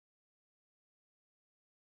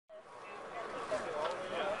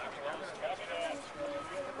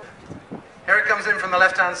comes in from the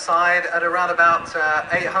left-hand side at around about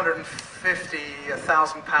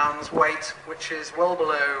 850,000 pounds weight, which is well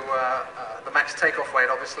below the max takeoff weight,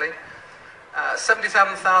 obviously.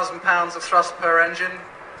 77,000 pounds of thrust per engine,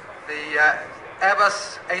 the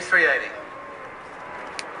Airbus A380.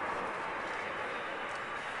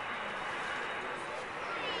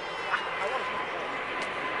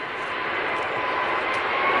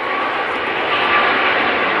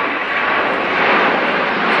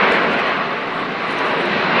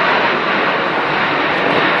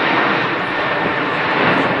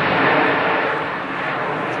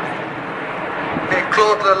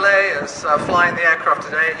 Flying the aircraft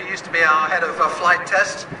today. He used to be our head of flight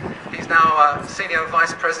test. He's now senior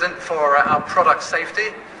vice president for our product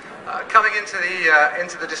safety. Coming into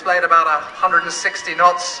the display at about 160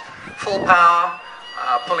 knots, full power,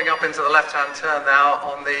 pulling up into the left-hand turn now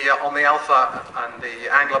on the Alpha and the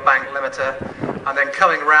Angler bank limiter, and then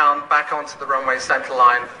coming round back onto the runway center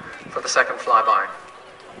line for the second flyby.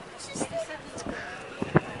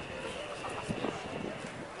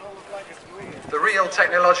 The real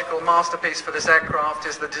technological masterpiece for this aircraft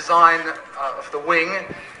is the design of the wing.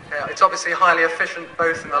 It's obviously highly efficient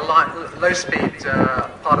both in the low-speed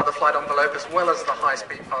part of the flight envelope as well as the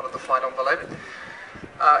high-speed part of the flight envelope.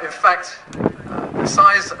 In fact, the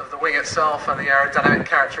size of the wing itself and the aerodynamic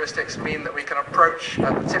characteristics mean that we can approach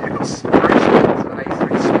the typical aspirations of an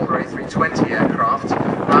smaller A320 aircraft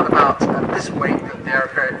around about this weight that the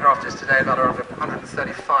aircraft is today, about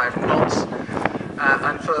 135 knots.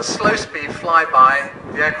 And for a slow-speed flyby,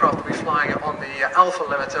 the aircraft will be flying on the Alpha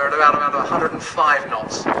limiter at around 105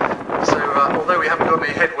 knots. So although we haven't got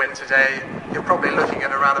any headwind today, you're probably looking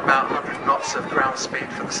at around about 100 knots of ground speed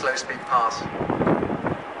for the slow-speed pass.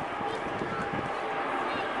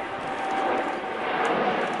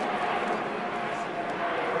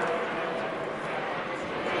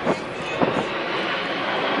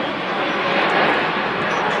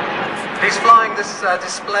 He's flying this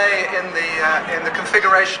display in the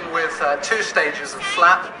configuration with 2 stages of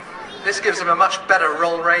flap. This gives him a much better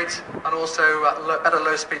roll rate and also better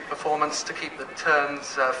low-speed performance to keep the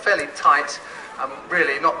turns fairly tight and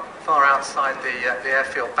really not far outside the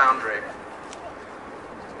airfield boundary.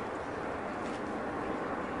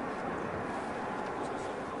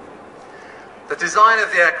 The design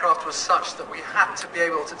of the aircraft was such that we had to be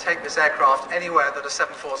able to take this aircraft anywhere that a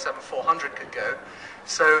 747-400 could go.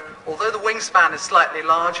 So, although the wingspan is slightly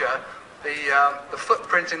larger, the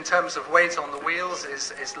footprint in terms of weight on the wheels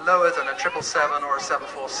is lower than a 777 or a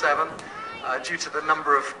 747 due to the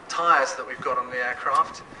number of tyres that we've got on the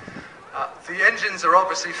aircraft. The engines are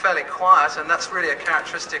obviously fairly quiet, and that's really a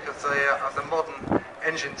characteristic of the modern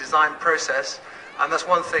engine design process. And that's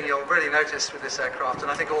one thing you'll really notice with this aircraft,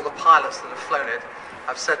 and I think all the pilots that have flown it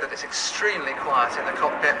have said that it's extremely quiet in the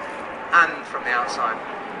cockpit and from the outside.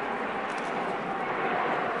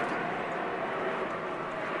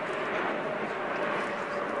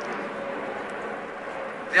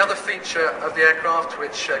 The other feature of the aircraft,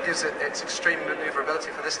 which gives it its extreme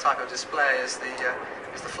maneuverability for this type of display, is the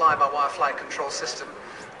fly-by-wire flight control system,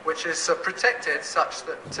 which is protected such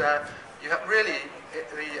that the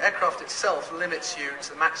aircraft itself limits you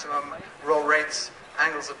to the maximum roll rates,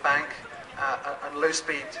 angles of bank, and low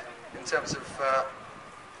speed in terms of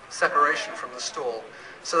separation from the stall.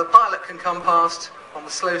 So the pilot can come past on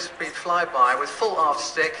the slow speed flyby with full aft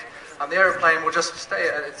stick, and the aeroplane will just stay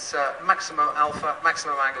at its maximum alpha,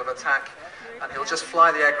 maximum angle of attack, and he'll just fly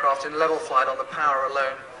the aircraft in level flight on the power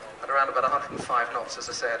alone at around about 105 knots, as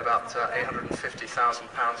I say, at about 850,000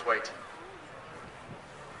 pounds weight.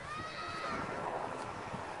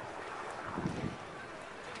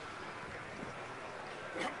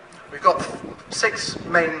 We've got 6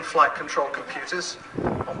 main flight control computers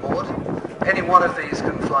on board. Any one of these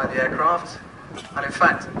can fly the aircraft, and in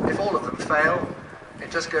fact, if all of them fail, it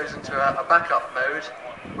just goes into a backup mode,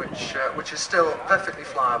 which is still perfectly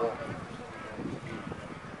flyable.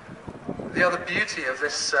 The other beauty of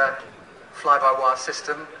this fly-by-wire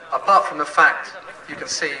system, apart from the fact you can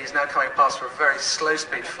see he's now coming past for a very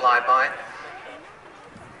slow-speed flyby,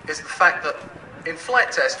 is the fact that in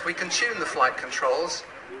flight test we can tune the flight controls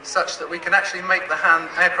such that we can actually make the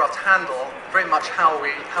aircraft handle very much how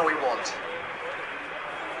we want.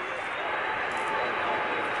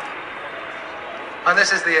 And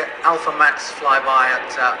this is the Alpha Max flyby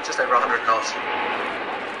at just over 100 knots.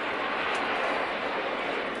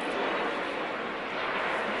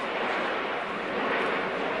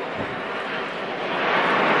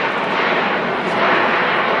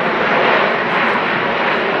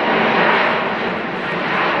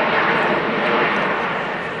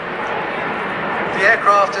 The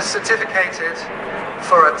aircraft is certificated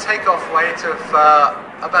for a takeoff weight of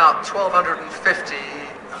about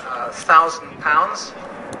 1,250,000 pounds,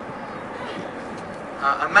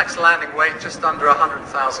 a max landing weight just under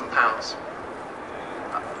 100,000 pounds.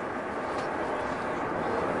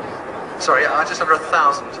 Sorry, just under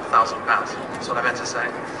 1,000 pounds, that's what I meant to say.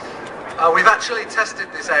 We've actually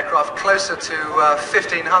tested this aircraft closer to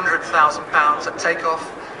 1,500,000 pounds at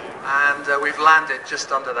takeoff, and we've landed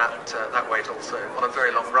just under that weight also, on a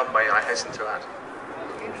very long runway, I hasten to add.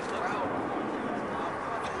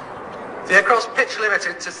 The aircraft's pitch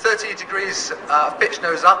limited to 30 degrees pitch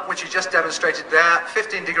nose up, which he just demonstrated there,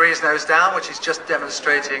 15 degrees nose down, which he's just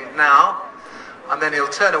demonstrating now, and then he'll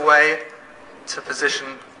turn away to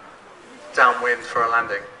position downwind for a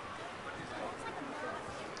landing.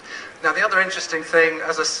 Now, the other interesting thing,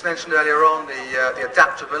 as I mentioned earlier on, the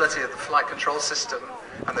adaptability of the flight control system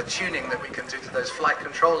and the tuning that we can do to those flight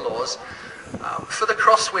control laws. For the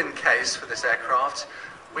crosswind case for this aircraft,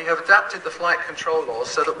 we have adapted the flight control laws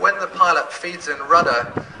so that when the pilot feeds in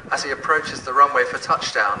rudder as he approaches the runway for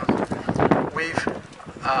touchdown, we've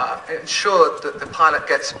ensured that the pilot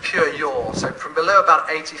gets pure yaw. So from below about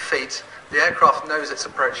 80 feet, the aircraft knows it's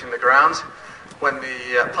approaching the ground. When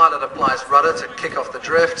the pilot applies rudder to kick off the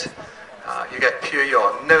drift, you get pure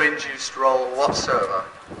yaw, no induced roll whatsoever.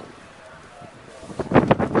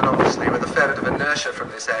 And obviously with a fair bit of inertia from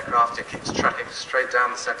this aircraft, it keeps tracking straight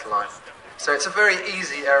down the centre line. So it's a very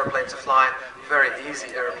easy aeroplane to fly, very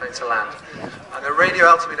easy aeroplane to land. And the radio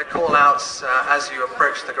altimeter call-outs as you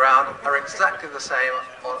approach the ground are exactly the same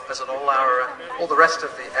as on all the rest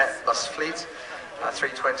of the Airbus fleet,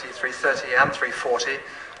 320, 330 and 340.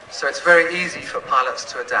 So it's very easy for pilots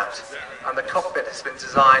to adapt. And the cockpit has been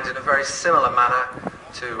designed in a very similar manner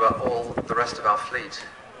to all the rest of our fleet.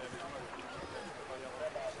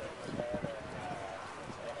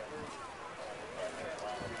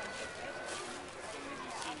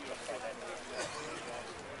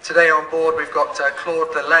 Today on board we've got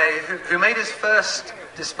Claude Delay, who made his first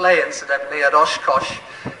display, incidentally, at Oshkosh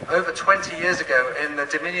over 20 years ago in the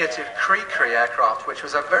diminutive Cree aircraft, which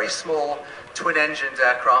was a very small twin-engined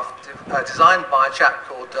aircraft designed by a chap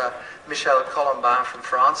called Michel Colombin from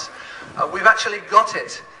France. We've actually got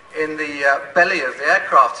it in the belly of the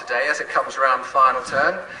aircraft today as it comes around final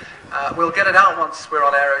turn. We'll get it out once we're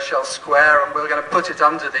on Aeroshell Square, and we're going to put it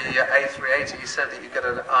under the A380 so that you get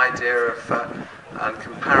an idea of and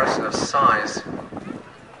comparison of size.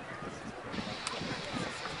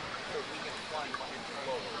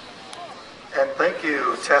 And thank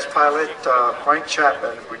you, test pilot Frank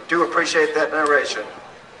Chapman. We do appreciate that narration.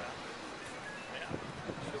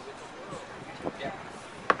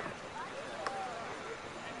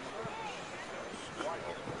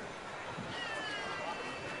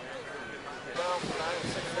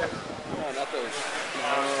 No, not those.